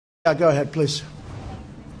Yeah, go ahead, please.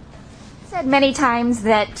 Said many times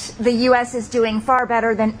that the U.S. is doing far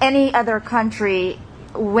better than any other country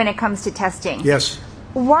when it comes to testing. Yes.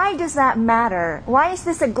 Why does that matter? Why is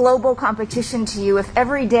this a global competition to you if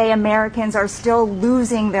everyday Americans are still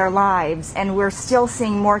losing their lives and we're still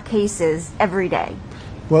seeing more cases every day?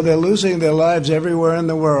 Well, they're losing their lives everywhere in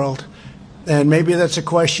the world, and maybe that's a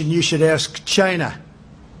question you should ask China.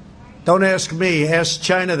 Don't ask me, ask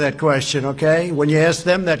China that question, okay? When you ask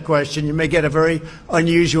them that question, you may get a very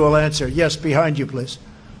unusual answer. Yes, behind you, please.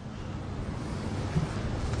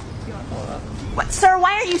 Sir,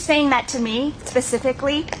 why are you saying that to me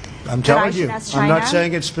specifically? I'm telling you. I'm not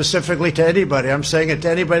saying it specifically to anybody. I'm saying it to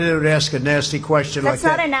anybody that would ask a nasty question like that.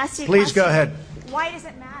 That's not a nasty question. Please go ahead. Why does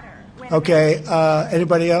it matter? Okay.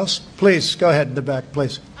 Anybody else? Please, go ahead in the back,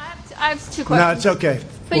 please. I have two questions. No, it's okay.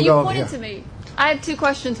 But you pointed to me. I have two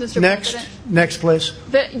questions, Mr. President. Next, please.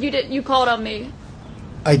 But you called on me.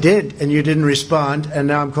 I did, and you didn't respond, and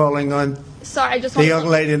now I'm calling on the young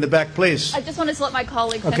lady in the back, please. I just wanted to let my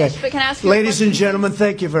colleague finish, Okay. but can I ask you Ladies and gentlemen,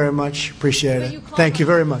 thank you very much. Appreciate it. Thank you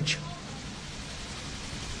very much.